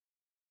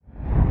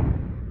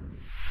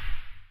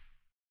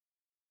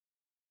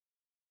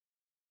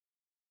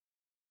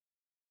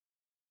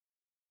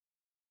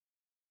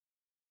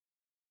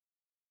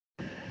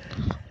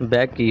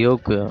Back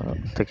yoke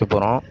தைக்க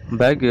போகிறோம்.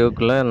 Back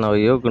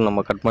யோக்கில்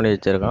நம்ம கட் பண்ணி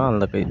வச்சுருக்கோம்.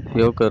 அந்த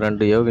யோக்கு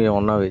 2 யோக்கையும்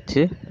ஒன்றா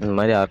வச்சு இந்த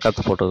மாதிரி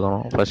அர்க்காத்து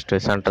போட்டுக்கணும். ஃபஸ்ட்டு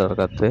சென்டர்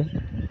அர்க்காத்து,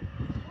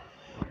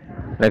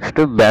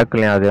 நெக்ஸ்ட்டு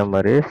பேக்லேயும் அதே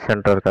மாதிரி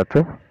சென்டர்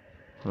அர்க்காத்து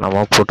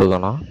நம்ம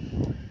போட்டுக்கணும்.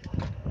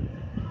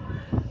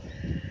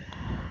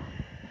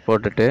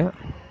 போட்டுட்டு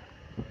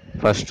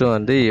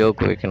ஃபஸ்ட்டு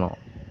யோக்கு வைக்கணும்.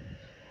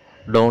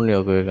 டவுன்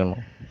யோக்கு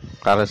வைக்கணும்.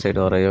 கரை சைடு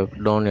வர யோக்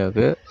டவுன்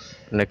யோக்கு.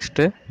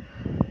 Next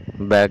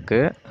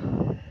bag.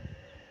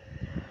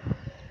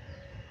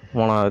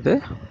 மூணாவது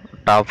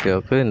டாப்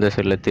யோக்கு இந்த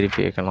சைடில்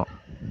திருப்பி வைக்கணும்.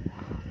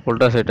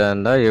 உல்டா சைடாக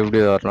இருந்தால் எப்படி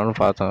வரணும்னு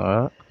பார்த்தோங்க.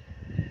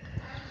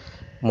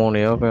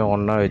 3 யோக்கையும்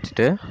ஒன்றா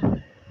வச்சுட்டு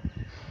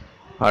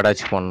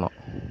அட்டாச் பண்ணணும்.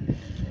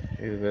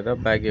 இதுக்கு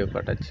தான் பேக் யோக்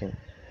அட்டாச்சிங்.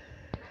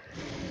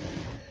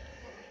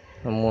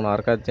 3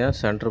 அர்க்காத்தையும்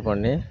சென்டர்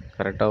பண்ணி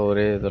கரெக்டாக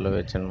ஒரே இதில்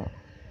வச்சிடணும்.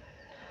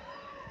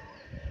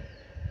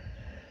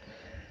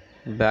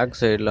 பேக்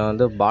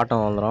சைடில்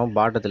பாட்டம் வந்துடும்.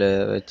 பாட்டத்தில்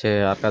வச்சு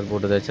அர்க்காத்து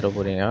போட்டு தைச்சிட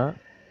போகிறீங்க.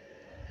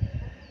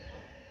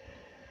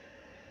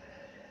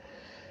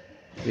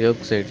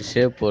 யோக் சைடு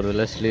ஷேப்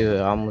போகிறதுல ஸ்லீவ்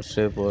ஆர்ம்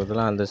ஷேப்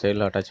போகிறதுல அந்த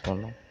சைடில் அட்டாச்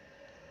பண்ணணும்.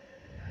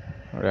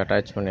 அப்படி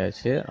அட்டாச்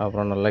பண்ணியாச்சு.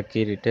 அப்புறம் நல்லா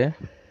கீறிட்டு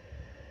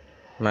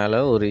மேலே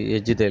ஒரு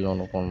எஜ்ஜு தையல்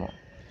ஒன்று போடணும்.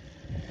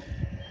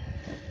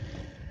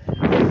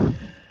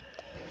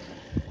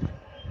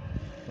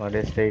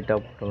 அப்படியே ஸ்ட்ரைட்டாக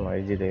போட்டுடணும்.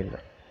 எஜ்ஜு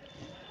தையல்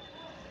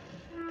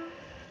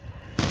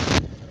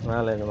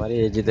மேலே இந்த மாதிரி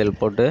எஜ்ஜு தையல்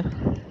போட்டு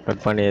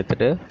கட் பண்ணி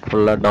எடுத்துகிட்டு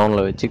ஃபுல்லாக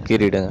டவுனில் வச்சு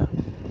கீறிடுங்க.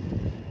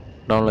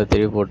 டவுனில்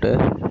திருப்பி போட்டு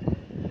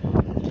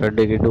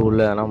ரெட்டு கிட்டு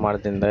உள்ளே எதனா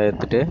மரத்திருந்தால்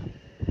எடுத்துகிட்டு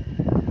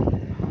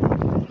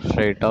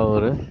ஸ்ட்ரைட்டாக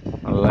ஒரு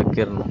நல்லா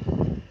கீறணும்.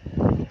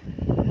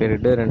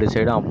 கீறிட்டு 2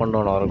 சைடும் அப் அண்ட்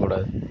டவுன்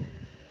வரக்கூடாது.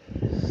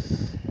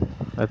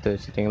 எடுத்து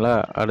வச்சுட்டிங்களா?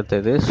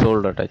 அடுத்தது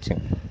shoulder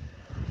attaching.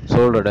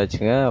 Shoulder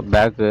அட்டாச்சிங்க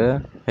bag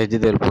edge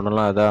தையல்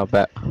போடலாம்.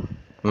 அதான்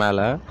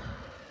மேலே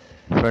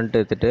ஃப்ரண்ட்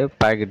எடுத்துகிட்டு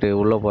பாக்கெட்டு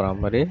உள்ளே போகிற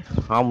மாதிரி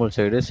ஆம்பூல்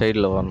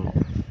சைடில் வரணும்.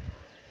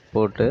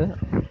 போட்டு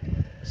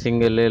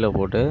சிங்கிள் லேயில்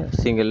போட்டு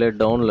சிங்கிள் லே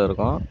டவுனில்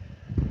இருக்கும்.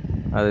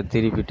 அதை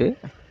திருப்பிட்டு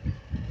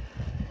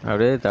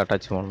அப்படியே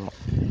அட்டாச் பண்ணணும்.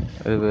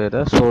 இது பேர்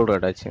தான் ஷோல்டர்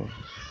அட்டாச்சிங்.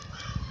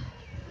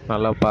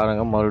 நல்லா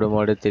பாருங்கள்.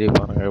 மறுபடியும் திருப்பி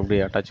பாருங்கள் எப்படி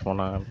அட்டாச்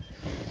பண்ணாங்கன்னு.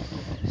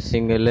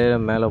 சிங்கிள் லே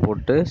மேலே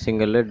போட்டு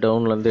சிங்கிள் லே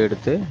டவுன்லேருந்து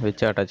எடுத்து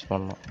வச்சு அட்டாச்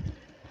பண்ணணும்.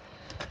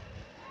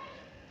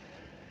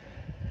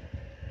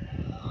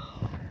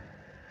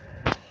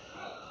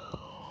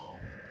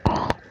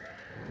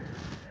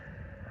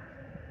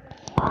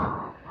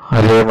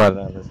 அதே மாதிரி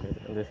தான்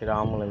இந்த சைடு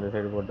ஆம்பூல் இந்த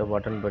சைடு போட்டு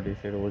பட்டன் பட்டி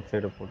சைடு உள்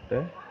சைடு போட்டு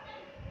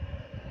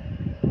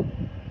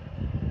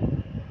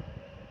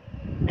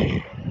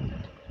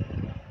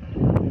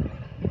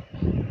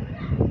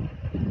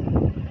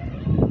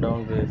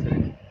டவுன் பேஸ்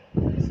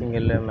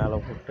சிங்கிள்ல மேலே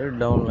போட்டு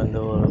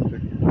டவுன்லேருந்து ஒரு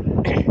பிட்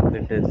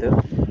எடுத்து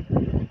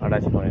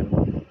அட்டாச்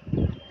பண்ணிடணும்.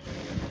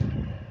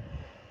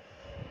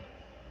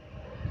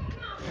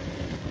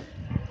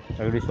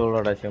 எப்படி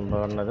ஷோல்டர் அட்டாச்சிங்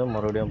பண்ணது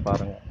மறுபடியும்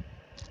பாருங்கள்.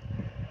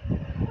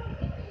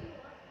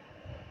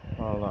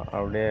 அவ்வளோதான்.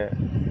 அப்படியே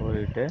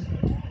ஊறிட்டு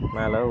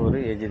மேலே ஒரு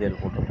எஜ்ஜு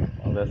தையல் போட்டுருக்கோம்.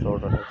 அந்த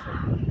ஷோல்டர்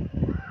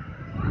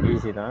அட்டாச்சிங்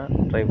ஈஸி தான்.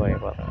 ட்ரை பண்ணி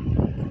பாருங்கள்.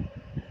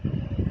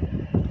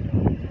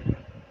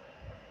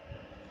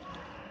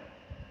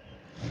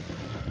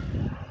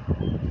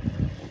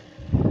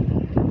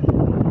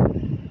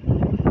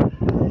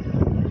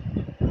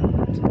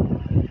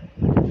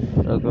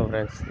 ஓகே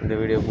ஃப்ரெண்ட்ஸ், இந்த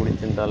வீடியோ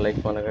பிடிச்சிருந்தால்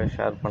லைக் பண்ணுங்கள்,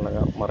 ஷேர்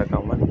பண்ணுங்கள்,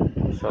 மறக்காமல்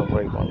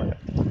சப்ஸ்கிரைப்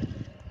பண்ணுங்கள்.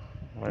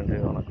 நன்றி,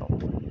 வணக்கம்.